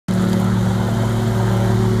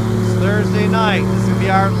night. This is gonna be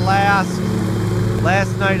our last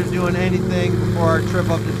night of doing anything before our trip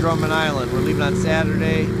up to Drummond Island. We're leaving on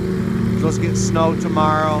Saturday. We're supposed to get snow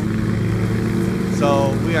tomorrow,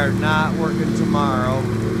 so we are not working tomorrow.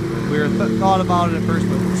 We were thought about it at first,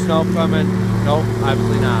 but snow coming. Nope,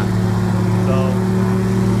 obviously not. So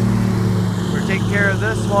we're taking care of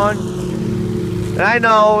this one. And I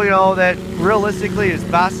know, you know, that realistically it's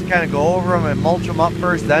best to kind of go over them and mulch them up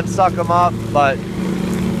first, then suck them up, but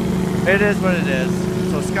it is what it is.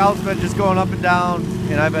 So Scout's been just going up and down,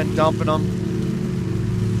 and I've been dumping them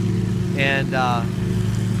and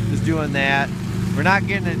just doing that. We're not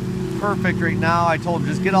getting it perfect right now. I told him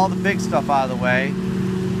just get all the big stuff out of the way.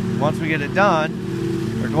 Once we get it done,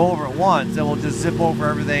 or go over it once, then we'll just zip over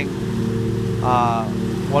everything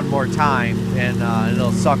one more time, and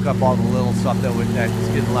it'll suck up all the little stuff that's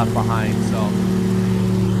getting left behind. So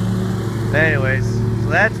anyways, so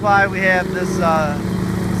that's why we have this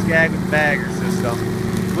Scag with bagger system.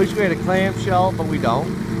 Wish we had a clamshell, but we don't.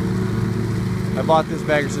 I bought this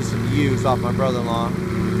bagger system used off my brother-in-law.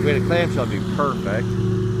 If we had a clamshell, it'd be perfect.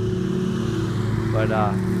 But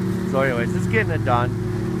so anyways, just getting it done.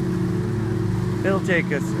 It won't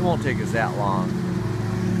take us that long.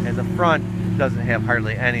 And the front doesn't have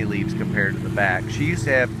hardly any leaves compared to the back. She used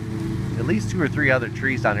to have at least 2 or 3 other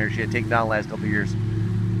trees down here she had taken down the last couple of years.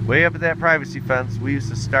 Way up at that privacy fence, we used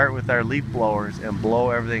to start with our leaf blowers and blow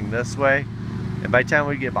everything this way. And by the time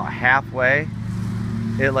we get about halfway,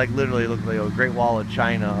 it like literally looked like a great wall of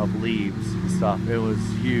China of leaves and stuff. It was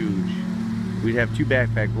huge. We'd have 2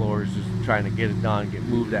 backpack blowers just trying to get it done,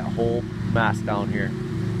 moved that whole mess down here.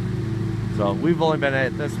 So we've only been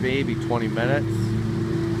at this maybe 20 minutes.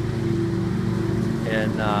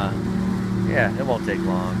 And yeah, it won't take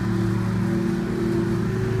long.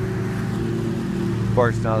 Of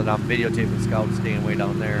course, now that I'm videotaping Scout staying way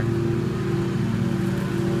down there.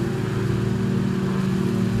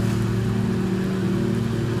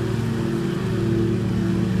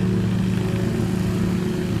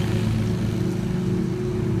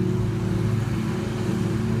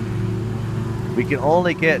 We can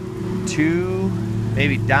only get 2,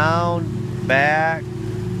 maybe down, back,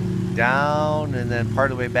 down, and then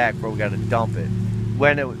part of the way back where we got to dump it.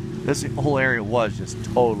 When this whole area was just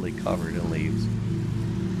totally covered in leaves.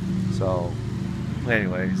 So,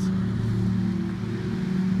 anyways,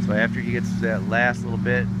 so after he gets that last little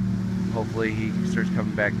bit, hopefully he starts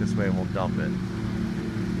coming back this way and we'll dump it.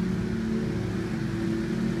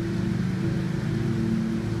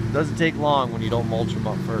 Doesn't take long when you don't mulch them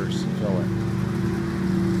up first and fill it.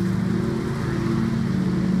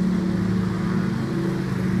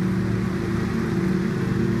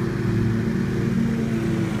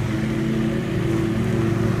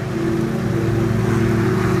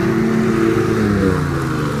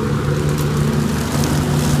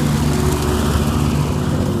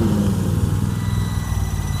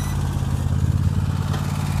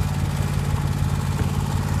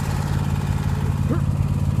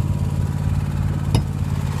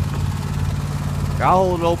 I'll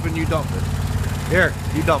hold it open, you dump it. Here,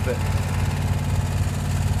 you dump it.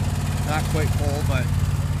 Not quite full, but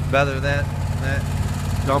better than that.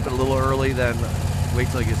 Dump it a little early, then wait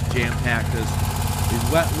till it gets jam-packed.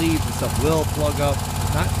 These wet leaves and stuff will plug up.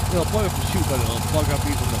 It'll plug up the chute, but it'll plug up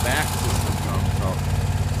even the back system comes. So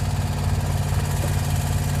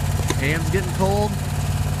hands getting cold.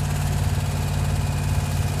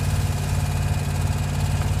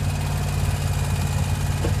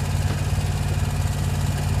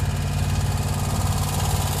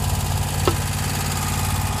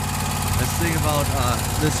 Thing about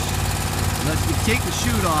this, unless you take the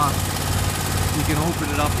chute off, you can open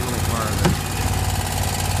it up a little farther.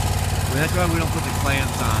 And that's why we don't put the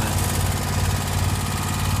clamps on it.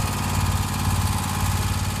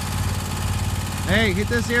 Hey, hit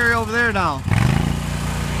this area over there now.